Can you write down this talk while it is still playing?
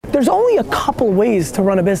there's only a couple ways to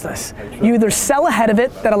run a business. You either sell ahead of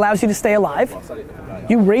it that allows you to stay alive,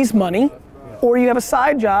 you raise money, or you have a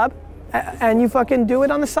side job and you fucking do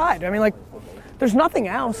it on the side. I mean, like, there's nothing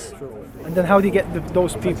else. And then how do you get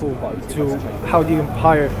those people to, how do you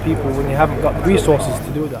hire people when you haven't got the resources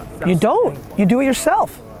to do that? You don't, you do it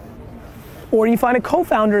yourself. Or you find a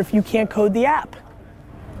co-founder if you can't code the app.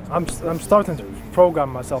 I'm starting to program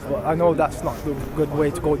myself, but I know that's not the good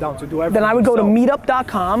way to go down to do everything. Then I would go to yourself.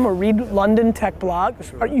 meetup.com or read London tech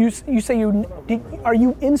blogs. Are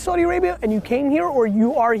you in Saudi Arabia and you came here, or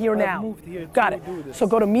you are here now? I've moved here Got to it. do this. So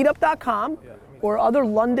go to meetup.com or other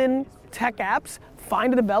London tech apps,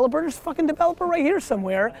 find a developer, there's a fucking developer right here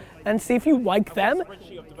somewhere, and see if you like them.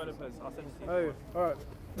 Hey, all right.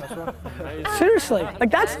 That's right. Seriously, like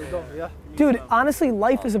that's, dude, honestly,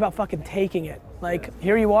 life is about fucking taking it. Like,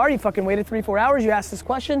 here you are, you fucking waited 3-4 hours, you asked this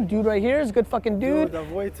question, dude right here is a good fucking dude. I've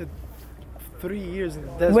waited 3 years in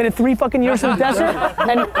the desert. Waited 3 fucking years in the desert,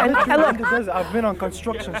 and look. I've been on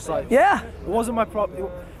construction sites. Yeah. It wasn't my problem.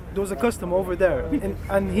 There was a customer over there,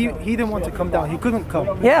 and he didn't want to come down. He couldn't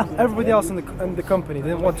come. Yeah. Everybody else in the company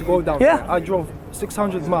didn't want to go down. Yeah. I drove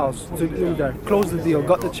 600 miles to do there, closed the deal,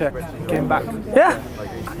 got the check, came back. Yeah.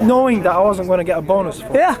 Knowing that I wasn't going to get a bonus for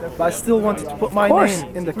it. Yeah. But I still wanted to put my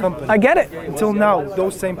name in the company. I get it. Until now,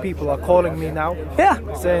 those same people are calling me now. Yeah.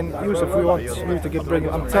 Saying, Yusuf, we want you to bring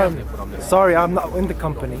it. I'm telling you, sorry, I'm not in the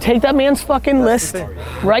company. Take that man's fucking list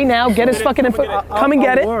right now, get his fucking info, come and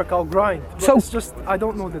get it. I'll work, I'll grind. So it's just, I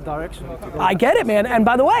don't know the direction to go. I get it, man. And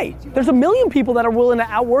by the way, there's a million people that are willing to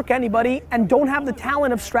outwork anybody and don't have the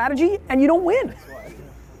talent of strategy, and you don't win.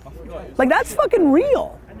 Like, that's fucking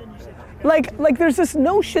real. Like there's this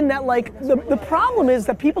notion that like, the problem is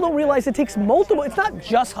that people don't realize it takes multiple, it's not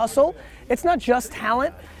just hustle, it's not just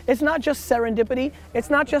talent, it's not just serendipity,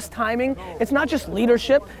 it's not just timing, it's not just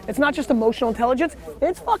leadership, it's not just emotional intelligence,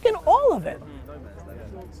 it's fucking all of it.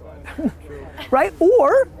 Right?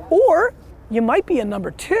 Or you might be a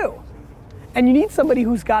number 2. And you need somebody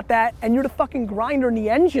who's got that, and you're the fucking grinder and the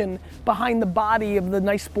engine behind the body of the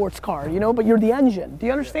nice sports car, you know, but you're the engine. Do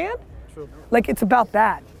you understand? True. Like, it's about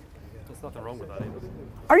that. There's nothing wrong with that either.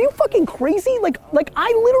 Are you fucking crazy? Like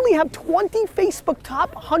I literally have 20 Facebook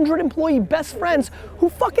top 100 employee best friends who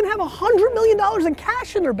fucking have $100 million in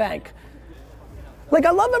cash in their bank. Like,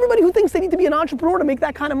 I love everybody who thinks they need to be an entrepreneur to make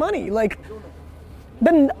that kind of money. Like,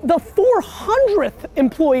 then the 400th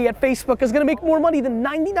employee at Facebook is gonna make more money than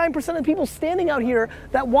 99% of the people standing out here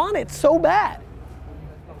that want it so bad.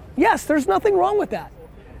 Yes, there's nothing wrong with that.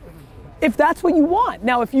 If that's what you want.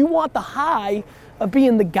 Now, if you want the high of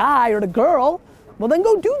being the guy or the girl, well then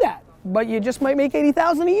go do that. But you just might make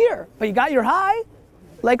 80,000 a year. But you got your high,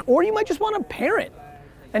 like, or you might just want to parent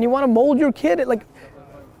and you want to mold your kid. Like,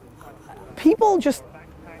 people just,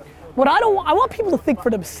 I want people to think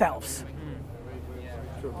for themselves.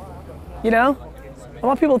 You know? I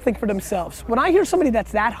want people to think for themselves. When I hear somebody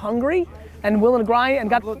that's that hungry and willing to grind and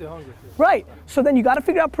got, right, so then you got to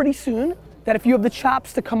figure out pretty soon that if you have the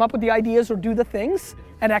chops to come up with the ideas or do the things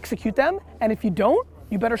and execute them, and if you don't,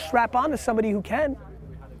 you better strap on to somebody who can.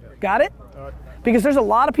 Got it? Because there's a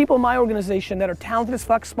lot of people in my organization that are talented as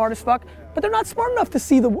fuck, smart as fuck, but they're not smart enough to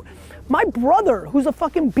see my brother, who's a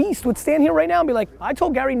fucking beast, would stand here right now and be like, I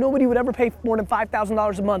told Gary nobody would ever pay more than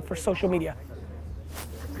 $5,000 a month for social media.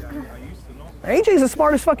 AJ's the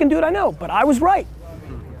smartest fucking dude I know, but I was right.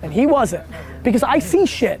 And he wasn't. Because I see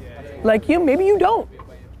shit. Like, maybe you don't.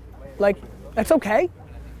 Like, that's okay.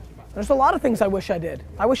 There's a lot of things I wish I did.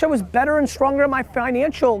 I wish I was better and stronger at my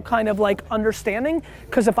financial kind of like understanding,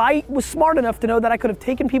 because if I was smart enough to know that I could have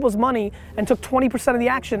taken people's money and took 20% of the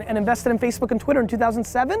action and invested in Facebook and Twitter in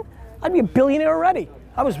 2007, I'd be a billionaire already.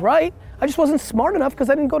 I was right. I just wasn't smart enough because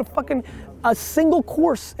I didn't go to fucking a single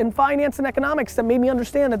course in finance and economics that made me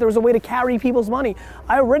understand that there was a way to carry people's money.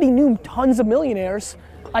 I already knew tons of millionaires.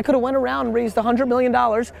 I could have went around and raised $100 million,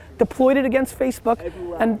 deployed it against Facebook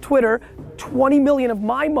and Twitter, 20 million of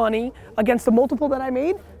my money against the multiple that I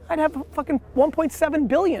made, I'd have fucking 1.7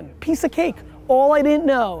 billion, piece of cake. All I didn't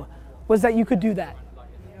know was that you could do that.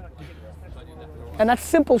 And that's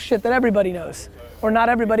simple shit that everybody knows. Or not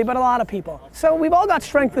everybody, but a lot of people. So we've all got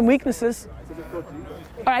strengths and weaknesses. All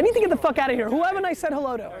right, I need to get the fuck out of here. Whoever I said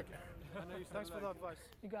hello to. Thanks for the advice.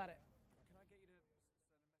 You got it.